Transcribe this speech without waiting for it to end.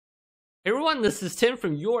Hey everyone, this is Tim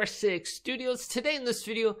from YourSixStudios. Today in this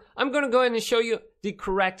video, I'm going to go ahead and show you the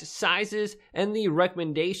correct sizes and the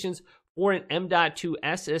recommendations for an M.2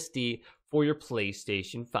 SSD for your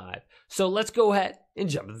PlayStation 5. So let's go ahead and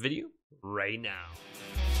jump into the video right now.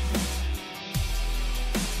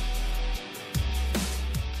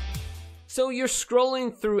 So you're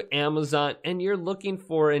scrolling through Amazon and you're looking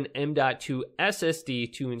for an M.2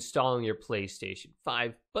 SSD to install on your PlayStation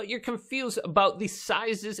 5, but you're confused about the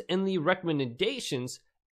sizes and the recommendations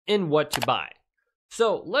and what to buy.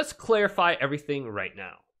 So let's clarify everything right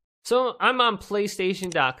now. So I'm on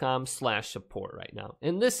PlayStation.com/support right now,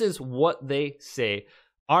 and this is what they say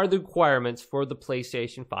are the requirements for the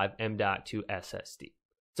PlayStation 5 M.2 SSD.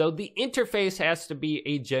 So the interface has to be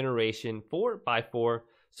a Generation 4x4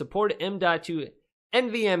 support M.2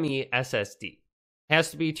 NVMe SSD.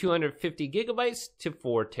 Has to be 250 gigabytes to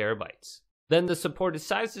 4 terabytes. Then the supported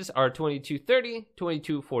sizes are 2230,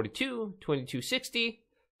 2242, 2260,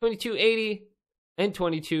 2280, and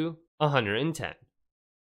 2210.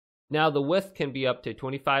 Now the width can be up to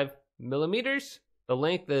 25 millimeters. The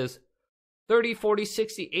length is 30, 40,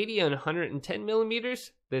 60, 80, and 110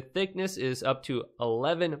 millimeters. The thickness is up to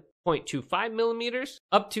 11.25 millimeters,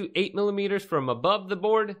 up to 8 millimeters from above the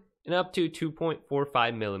board, and up to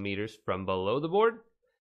 2.45 millimeters from below the board.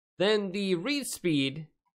 Then the read speed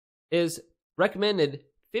is recommended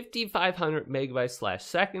 5500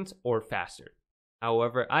 megabytes/seconds or faster.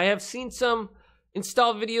 However, I have seen some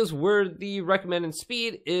install videos where the recommended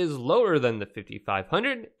speed is lower than the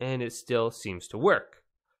 5500 and it still seems to work.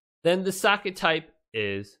 Then the socket type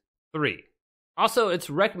is 3. Also, it's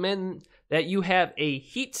recommended that you have a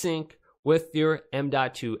heatsink with your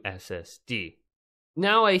M.2 SSD.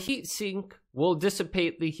 Now, a heatsink will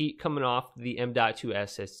dissipate the heat coming off the M.2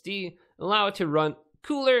 SSD, allow it to run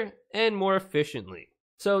cooler and more efficiently.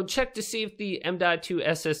 So check to see if the M.2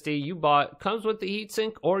 SSD you bought comes with the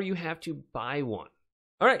heatsink or you have to buy one.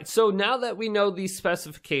 Alright, so now that we know these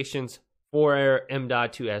specifications for our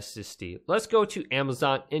M.2 SSD, let's go to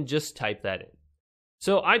Amazon and just type that in.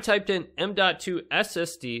 So I typed in M.2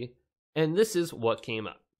 SSD and this is what came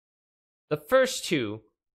up. The first two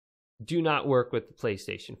do not work with the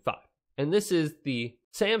PlayStation 5. And this is the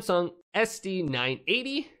Samsung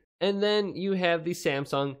SD980 and then you have the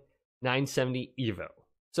Samsung 970 EVO.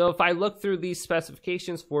 So if I look through these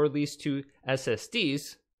specifications for these two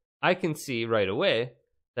SSDs, I can see right away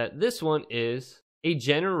that this one is a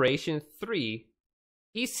Generation 3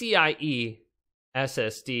 PCIe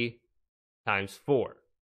SSD times 4.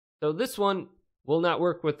 So this one will not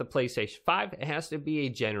work with the PlayStation 5. It has to be a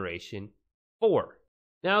Generation 4.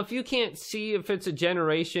 Now, if you can't see if it's a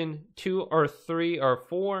Generation 2 or 3 or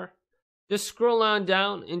 4, just scroll on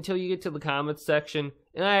down until you get to the comments section.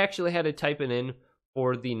 And I actually had to type it in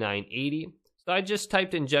for the 980. So I just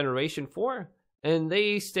typed in Generation 4, and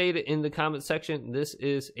they stated in the comment section, this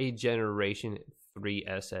is a Generation 3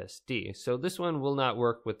 SSD. So this one will not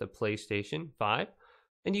work with the PlayStation 5.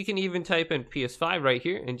 And you can even type in PS5 right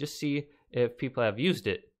here and just see if people have used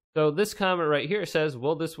it. So this comment right here says,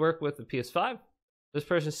 will this work with the PS5? This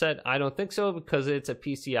person said, I don't think so because it's a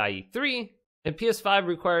PCIe 3 and PS5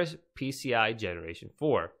 requires PCIe Generation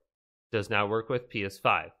 4. Does not work with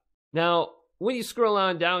PS5. Now, when you scroll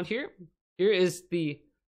on down here, here is the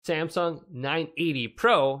Samsung 980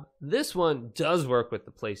 Pro. This one does work with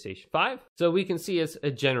the PlayStation 5. So we can see it's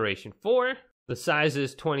a Generation 4. The size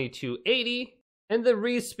is 2280. And the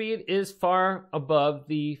read speed is far above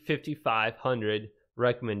the 5500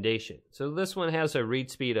 recommendation. So this one has a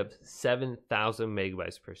read speed of 7,000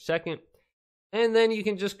 megabytes per second. And then you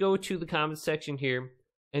can just go to the comment section here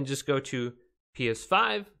and just go to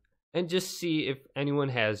PS5 and just see if anyone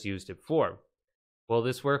has used it before. Will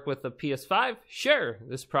this work with the PS5? Sure,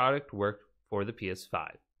 this product worked for the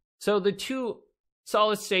PS5. So the two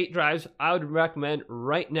solid state drives I would recommend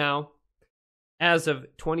right now as of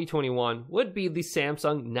 2021 would be the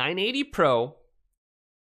Samsung 980 Pro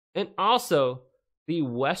and also the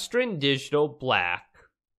Western Digital Black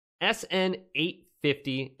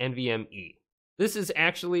SN850 NVMe. This is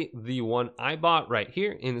actually the one I bought right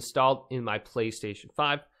here and installed in my PlayStation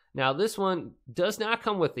 5. Now this one does not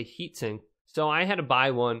come with a heatsink, so I had to buy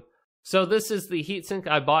one. So this is the heatsink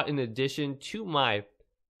I bought in addition to my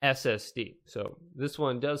SSD. So this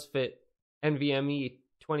one does fit NVMe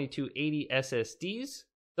 2280 SSDs.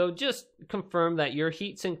 So just confirm that your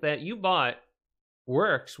heatsink that you bought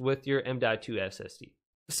works with your M.2 SSD.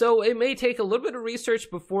 So it may take a little bit of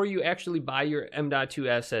research before you actually buy your M.2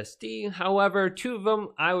 SSD. However, two of them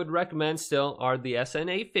I would recommend still are the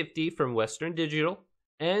SN850 from Western Digital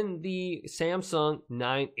and the Samsung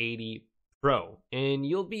 980 Pro, and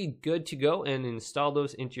you'll be good to go and install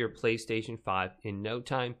those into your PlayStation 5 in no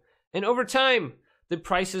time. And over time, the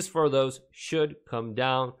prices for those should come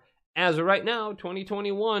down. As of right now,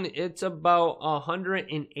 2021, it's about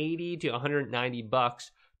 180 to 190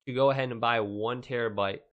 bucks to go ahead and buy 1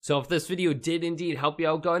 terabyte. So if this video did indeed help you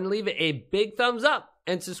out, go ahead and leave it a big thumbs up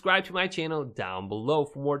and subscribe to my channel down below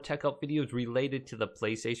for more tech help videos related to the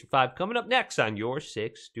PlayStation 5 coming up next on Your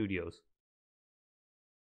Six Studios.